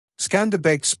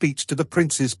Skanderbeg's speech to the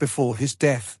princes before his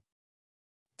death.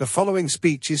 The following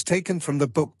speech is taken from the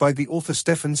book by the author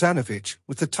Stefan Zanovich,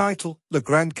 with the title, Le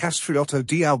Grand Castriotto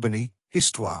di Albany,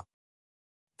 Histoire.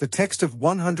 The text of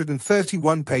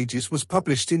 131 pages was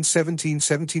published in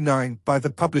 1779 by the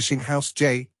publishing house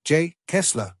J.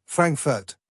 Kessler,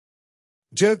 Frankfurt.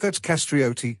 Gerd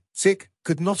Castriotti, sick,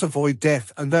 could not avoid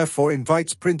death and therefore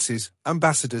invites princes,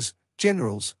 ambassadors,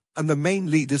 generals, and the main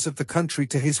leaders of the country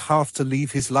to his hearth to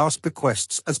leave his last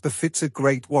bequests as befits a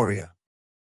great warrior.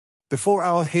 Before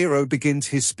our hero begins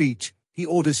his speech, he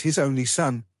orders his only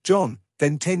son, John,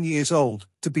 then 10 years old,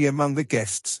 to be among the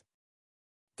guests.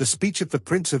 The speech of the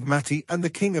Prince of Matti and the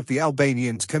King of the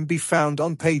Albanians can be found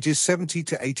on pages 70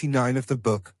 to 89 of the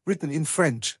book, written in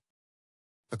French.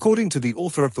 According to the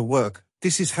author of the work,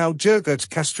 this is how Gerd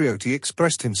Castriotti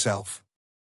expressed himself.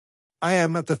 I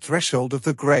am at the threshold of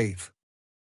the grave.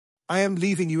 I am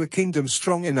leaving you a kingdom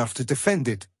strong enough to defend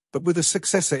it, but with a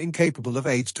successor incapable of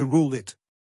age to rule it.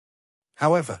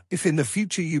 However, if in the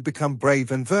future you become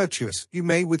brave and virtuous, you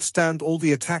may withstand all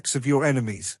the attacks of your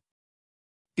enemies.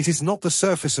 It is not the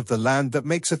surface of the land that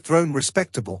makes a throne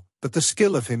respectable, but the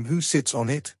skill of him who sits on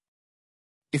it.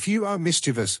 If you are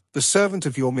mischievous, the servant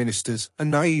of your ministers, and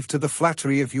naive to the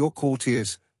flattery of your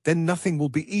courtiers, then nothing will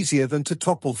be easier than to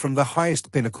topple from the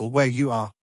highest pinnacle where you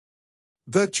are.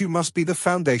 Virtue must be the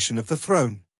foundation of the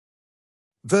throne.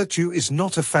 Virtue is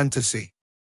not a fantasy.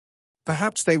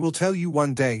 Perhaps they will tell you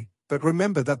one day, but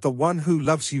remember that the one who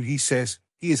loves you, he says,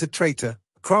 he is a traitor,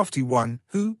 a crafty one,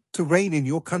 who, to reign in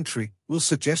your country, will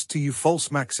suggest to you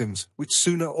false maxims, which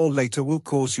sooner or later will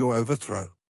cause your overthrow.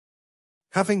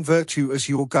 Having virtue as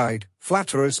your guide,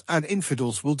 flatterers and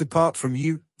infidels will depart from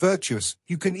you. Virtuous,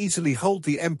 you can easily hold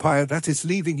the empire that is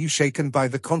leaving you shaken by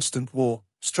the constant war,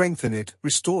 strengthen it,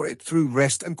 restore it through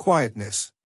rest and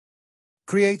quietness.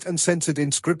 Create uncensored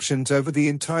inscriptions over the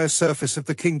entire surface of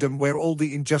the kingdom where all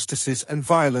the injustices and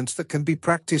violence that can be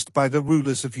practiced by the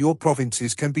rulers of your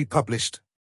provinces can be published.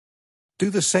 Do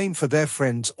the same for their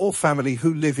friends or family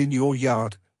who live in your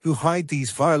yard, who hide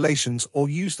these violations or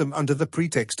use them under the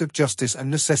pretext of justice and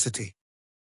necessity.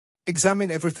 Examine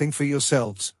everything for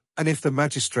yourselves, and if the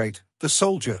magistrate, the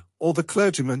soldier, or the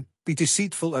clergyman be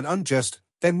deceitful and unjust,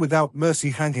 then without mercy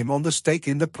hang him on the stake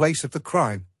in the place of the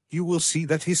crime. You will see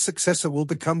that his successor will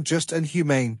become just and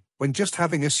humane. When just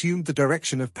having assumed the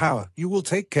direction of power, you will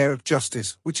take care of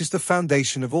justice, which is the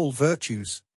foundation of all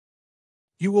virtues.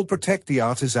 You will protect the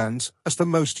artisans, as the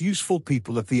most useful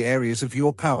people of the areas of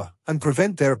your power, and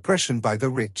prevent their oppression by the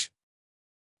rich.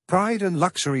 Pride and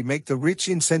luxury make the rich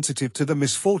insensitive to the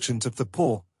misfortunes of the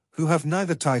poor, who have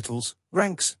neither titles,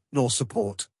 ranks, nor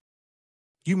support.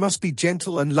 You must be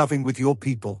gentle and loving with your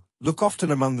people, look often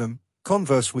among them,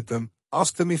 converse with them,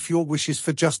 ask them if your wishes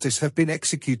for justice have been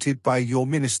executed by your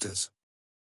ministers.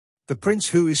 The prince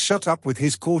who is shut up with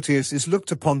his courtiers is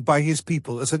looked upon by his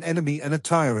people as an enemy and a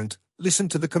tyrant. Listen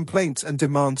to the complaints and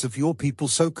demands of your people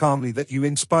so calmly that you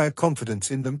inspire confidence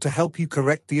in them to help you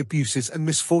correct the abuses and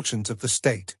misfortunes of the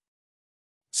state.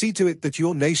 See to it that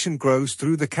your nation grows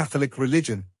through the Catholic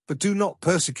religion, but do not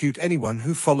persecute anyone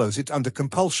who follows it under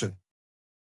compulsion.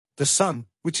 The sun,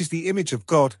 which is the image of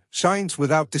God, shines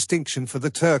without distinction for the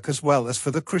Turk as well as for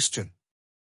the Christian.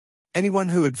 Anyone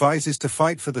who advises to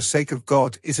fight for the sake of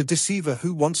God is a deceiver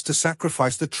who wants to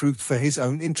sacrifice the truth for his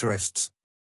own interests.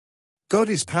 God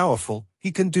is powerful,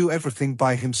 he can do everything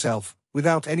by himself,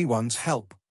 without anyone's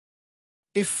help.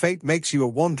 If fate makes you a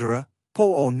wanderer,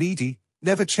 poor or needy,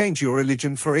 never change your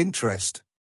religion for interest.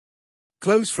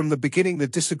 Close from the beginning the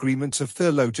disagreements of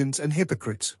theologians and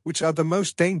hypocrites, which are the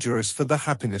most dangerous for the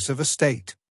happiness of a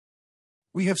state.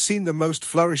 We have seen the most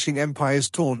flourishing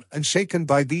empires torn and shaken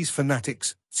by these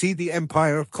fanatics. See the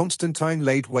empire of Constantine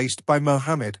laid waste by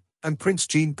Mohammed, and Prince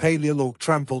Jean Paleolog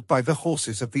trampled by the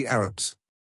horses of the Arabs.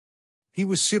 He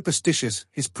was superstitious,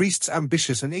 his priests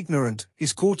ambitious and ignorant,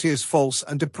 his courtiers false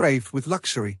and depraved with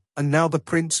luxury, and now the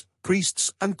prince,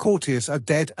 priests, and courtiers are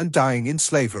dead and dying in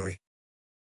slavery.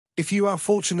 If you are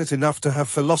fortunate enough to have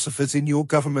philosophers in your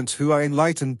governments who are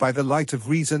enlightened by the light of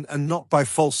reason and not by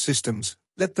false systems,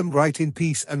 let them write in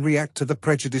peace and react to the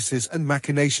prejudices and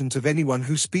machinations of anyone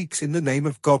who speaks in the name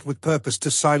of God with purpose to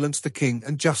silence the king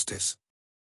and justice.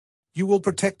 You will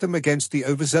protect them against the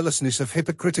overzealousness of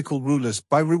hypocritical rulers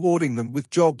by rewarding them with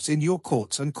jobs in your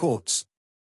courts and courts.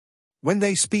 When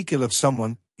they speak ill of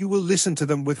someone, you will listen to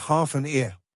them with half an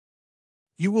ear.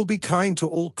 You will be kind to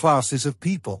all classes of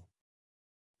people.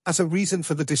 As a reason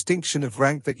for the distinction of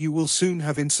rank that you will soon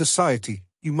have in society,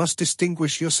 you must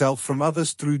distinguish yourself from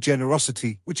others through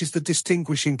generosity, which is the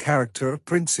distinguishing character of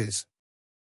princes.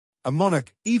 A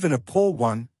monarch, even a poor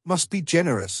one, must be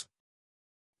generous.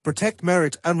 Protect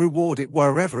merit and reward it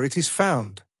wherever it is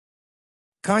found.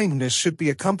 Kindness should be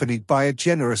accompanied by a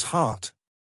generous heart.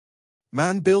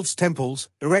 Man builds temples,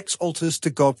 erects altars to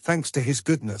God thanks to his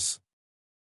goodness.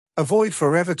 Avoid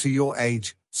forever to your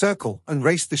age, circle and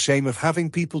race the shame of having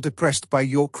people depressed by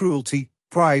your cruelty,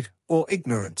 pride, or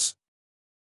ignorance.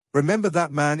 Remember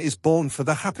that man is born for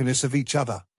the happiness of each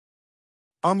other.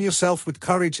 Arm yourself with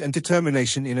courage and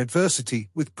determination in adversity,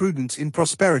 with prudence in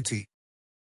prosperity.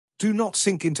 Do not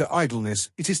sink into idleness,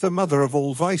 it is the mother of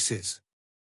all vices.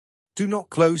 Do not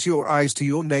close your eyes to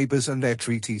your neighbors and their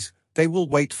treaties, they will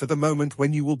wait for the moment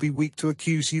when you will be weak to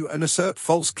accuse you and assert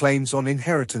false claims on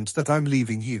inheritance that I'm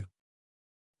leaving you.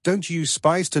 Don't use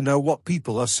spies to know what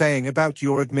people are saying about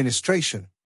your administration.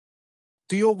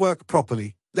 Do your work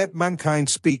properly, let mankind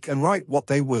speak and write what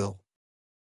they will.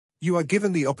 You are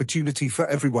given the opportunity for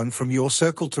everyone from your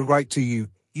circle to write to you.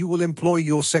 You will employ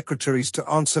your secretaries to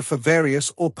answer for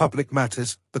various or public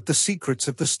matters, but the secrets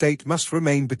of the state must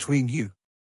remain between you.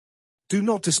 Do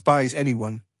not despise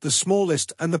anyone, the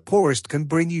smallest and the poorest can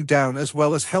bring you down as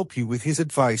well as help you with his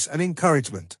advice and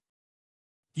encouragement.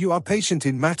 You are patient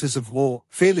in matters of war,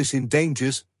 fearless in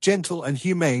dangers, gentle and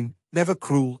humane, never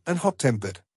cruel and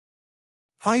hot-tempered.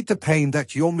 Hide the pain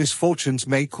that your misfortunes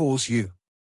may cause you.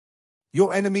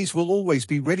 Your enemies will always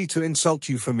be ready to insult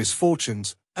you for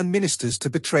misfortunes, and ministers to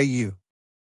betray you.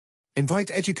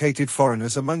 Invite educated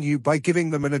foreigners among you by giving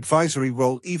them an advisory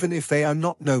role even if they are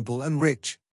not noble and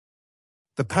rich.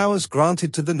 The powers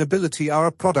granted to the nobility are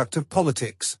a product of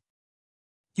politics.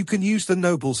 You can use the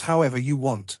nobles however you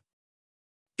want.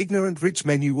 Ignorant rich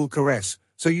men you will caress,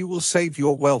 so you will save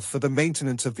your wealth for the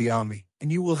maintenance of the army,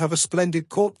 and you will have a splendid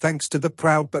court thanks to the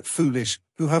proud but foolish,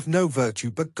 who have no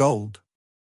virtue but gold.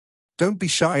 Don't be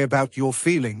shy about your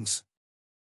feelings.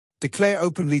 Declare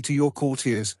openly to your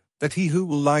courtiers that he who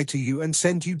will lie to you and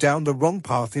send you down the wrong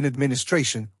path in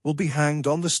administration will be hanged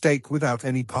on the stake without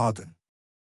any pardon.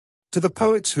 To the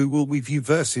poets who will weave you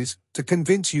verses, to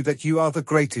convince you that you are the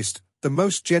greatest, the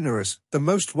most generous, the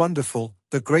most wonderful,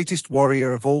 the greatest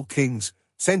warrior of all kings,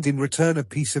 send in return a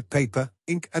piece of paper,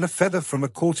 ink and a feather from a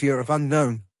courtier of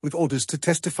unknown, with orders to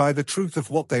testify the truth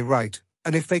of what they write,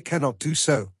 and if they cannot do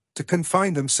so, to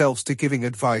confine themselves to giving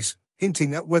advice,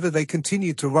 hinting at whether they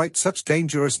continue to write such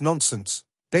dangerous nonsense,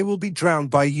 they will be drowned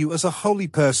by you as a holy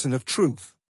person of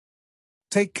truth.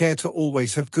 Take care to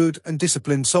always have good and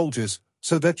disciplined soldiers,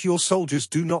 so that your soldiers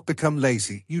do not become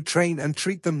lazy. You train and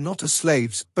treat them not as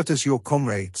slaves, but as your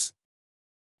comrades.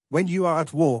 When you are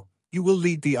at war, you will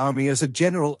lead the army as a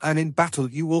general, and in battle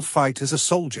you will fight as a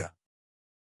soldier.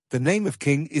 The name of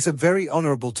king is a very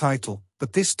honorable title,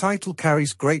 but this title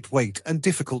carries great weight and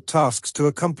difficult tasks to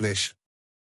accomplish.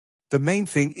 The main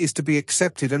thing is to be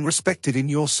accepted and respected in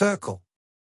your circle.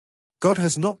 God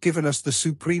has not given us the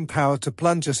supreme power to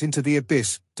plunge us into the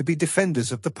abyss, to be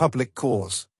defenders of the public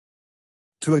cause.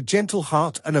 To a gentle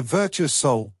heart and a virtuous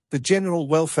soul, the general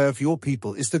welfare of your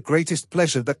people is the greatest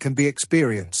pleasure that can be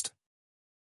experienced.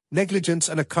 Negligence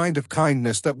and a kind of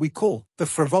kindness that we call the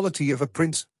frivolity of a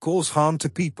prince cause harm to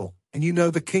people, and you know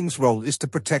the king's role is to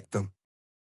protect them.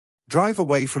 Drive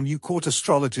away from you court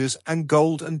astrologers and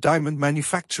gold and diamond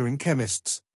manufacturing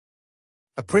chemists.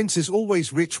 A prince is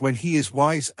always rich when he is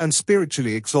wise and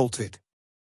spiritually exalted.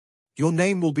 Your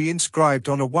name will be inscribed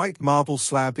on a white marble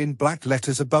slab in black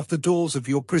letters above the doors of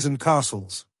your prison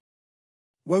castles.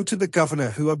 Woe to the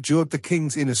governor who abjured the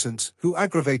king's innocence, who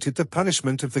aggravated the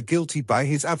punishment of the guilty by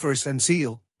his avarice and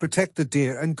zeal. Protect the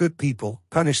dear and good people,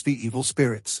 punish the evil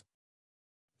spirits.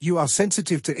 You are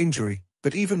sensitive to injury,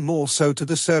 but even more so to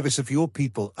the service of your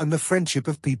people and the friendship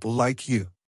of people like you.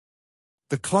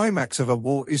 The climax of a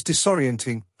war is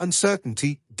disorienting,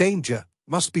 uncertainty, danger,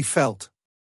 must be felt.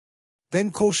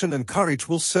 Then caution and courage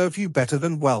will serve you better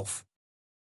than wealth.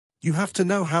 You have to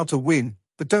know how to win,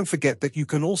 but don't forget that you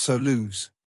can also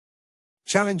lose.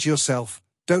 Challenge yourself,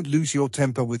 don't lose your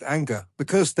temper with anger,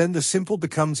 because then the simple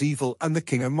becomes evil and the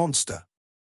king a monster.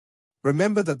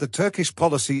 Remember that the Turkish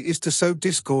policy is to sow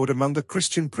discord among the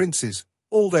Christian princes.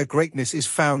 All their greatness is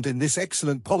found in this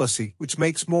excellent policy, which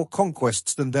makes more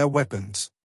conquests than their weapons.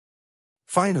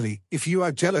 Finally, if you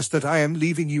are jealous that I am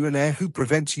leaving you an heir who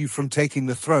prevents you from taking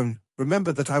the throne,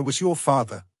 remember that I was your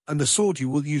father, and the sword you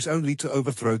will use only to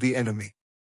overthrow the enemy.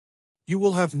 You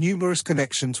will have numerous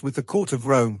connections with the court of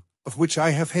Rome, of which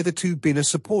I have hitherto been a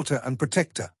supporter and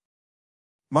protector.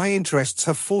 My interests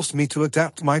have forced me to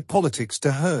adapt my politics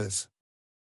to hers.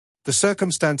 The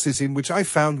circumstances in which I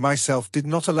found myself did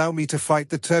not allow me to fight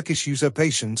the Turkish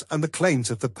usurpations and the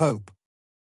claims of the Pope.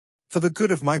 For the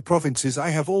good of my provinces I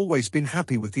have always been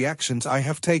happy with the actions I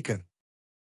have taken.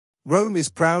 Rome is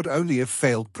proud only of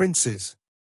failed princes.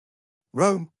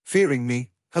 Rome, fearing me,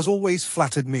 has always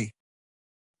flattered me.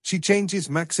 She changes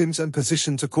maxims and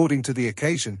positions according to the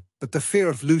occasion, but the fear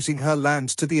of losing her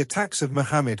lands to the attacks of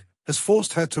Muhammad has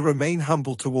forced her to remain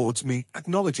humble towards me,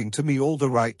 acknowledging to me all the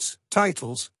rights,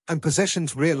 titles, and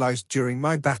possessions realized during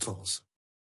my battles.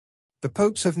 The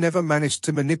popes have never managed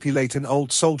to manipulate an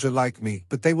old soldier like me,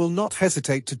 but they will not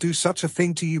hesitate to do such a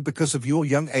thing to you because of your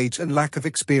young age and lack of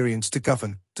experience to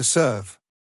govern, to serve.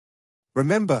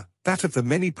 Remember, that of the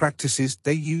many practices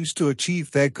they use to achieve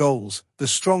their goals, the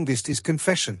strongest is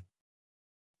confession.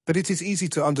 But it is easy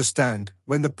to understand,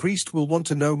 when the priest will want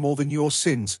to know more than your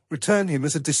sins, return him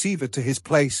as a deceiver to his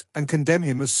place, and condemn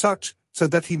him as such, so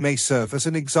that he may serve as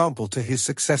an example to his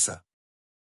successor.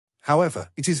 However,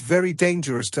 it is very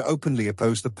dangerous to openly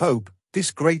oppose the Pope,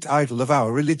 this great idol of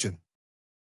our religion.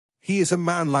 He is a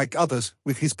man like others,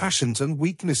 with his passions and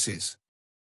weaknesses.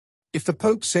 If the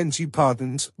Pope sends you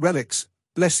pardons, relics,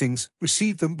 blessings,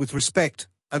 receive them with respect,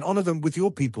 and honor them with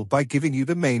your people by giving you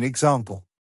the main example.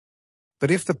 But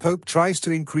if the Pope tries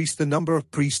to increase the number of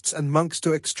priests and monks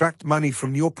to extract money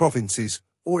from your provinces,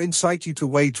 or incite you to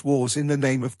wage wars in the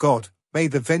name of God, may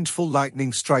the vengeful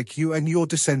lightning strike you and your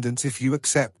descendants if you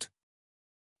accept.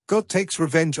 God takes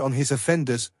revenge on his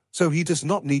offenders, so he does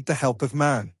not need the help of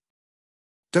man.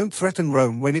 Don't threaten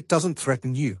Rome when it doesn't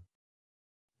threaten you.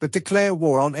 But declare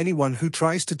war on anyone who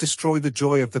tries to destroy the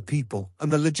joy of the people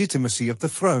and the legitimacy of the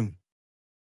throne.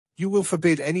 You will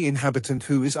forbid any inhabitant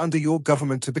who is under your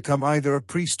government to become either a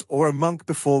priest or a monk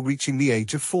before reaching the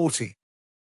age of 40.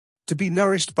 To be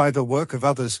nourished by the work of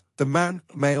others, the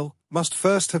male, must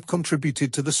first have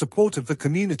contributed to the support of the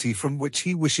community from which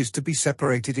he wishes to be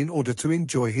separated in order to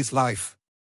enjoy his life.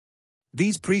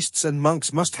 These priests and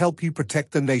monks must help you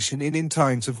protect the nation in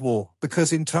times of war,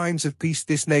 because in times of peace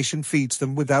this nation feeds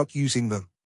them without using them.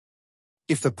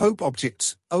 If the Pope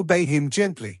objects, obey him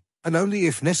gently, and only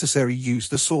if necessary use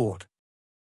the sword.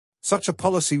 Such a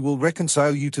policy will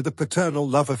reconcile you to the paternal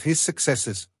love of his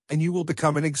successors, and you will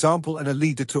become an example and a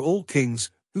leader to all kings,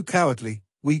 who cowardly,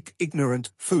 weak, ignorant,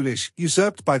 foolish,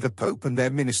 usurped by the Pope and their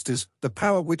ministers, the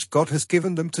power which God has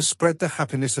given them to spread the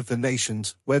happiness of the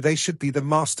nations, where they should be the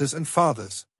masters and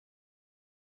fathers.